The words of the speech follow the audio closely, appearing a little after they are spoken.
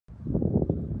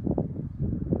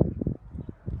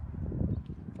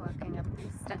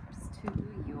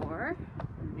your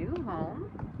new home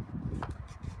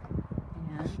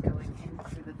and going in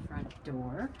through the front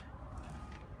door.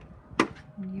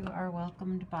 You are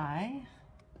welcomed by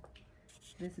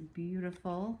this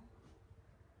beautiful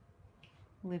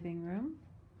living room.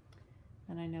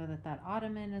 And I know that that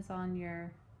ottoman is on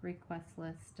your request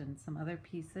list and some other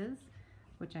pieces,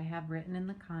 which I have written in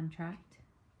the contract.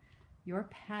 Your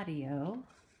patio,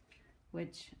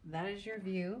 which that is your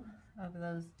view of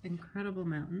those incredible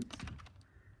mountains.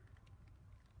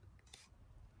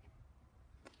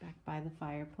 Back by the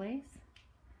fireplace.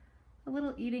 A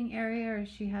little eating area, or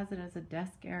she has it as a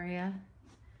desk area.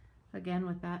 Again,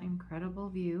 with that incredible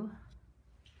view.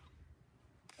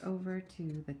 Over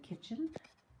to the kitchen.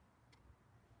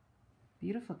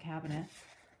 Beautiful cabinets.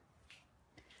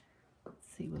 Let's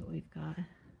see what we've got.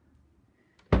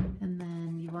 And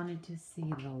then you wanted to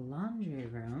see the laundry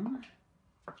room,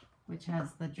 which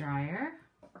has the dryer,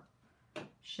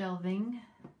 shelving,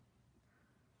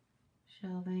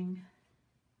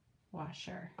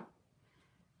 washer.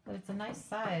 But it's a nice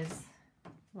size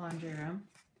laundry room,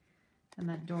 and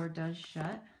that door does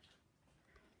shut.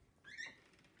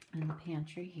 And the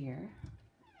pantry here,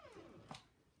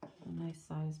 a nice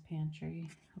size pantry.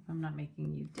 Hope I'm not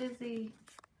making you dizzy.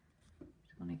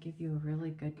 Just want to give you a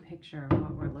really good picture of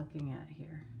what we're looking at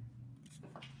here.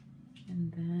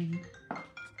 And then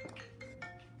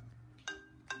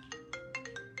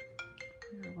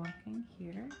you're walking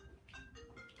here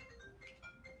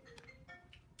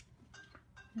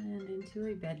and into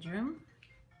a bedroom.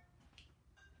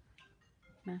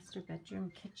 Master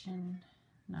bedroom, kitchen,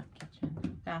 not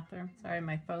kitchen, bathroom. Sorry,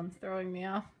 my phone's throwing me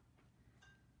off.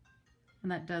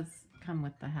 And that does come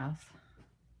with the house.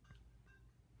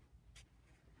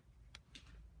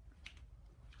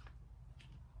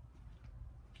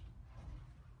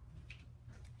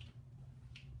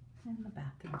 And the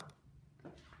bathroom.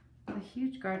 A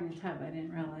huge garden tub, I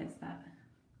didn't realize that.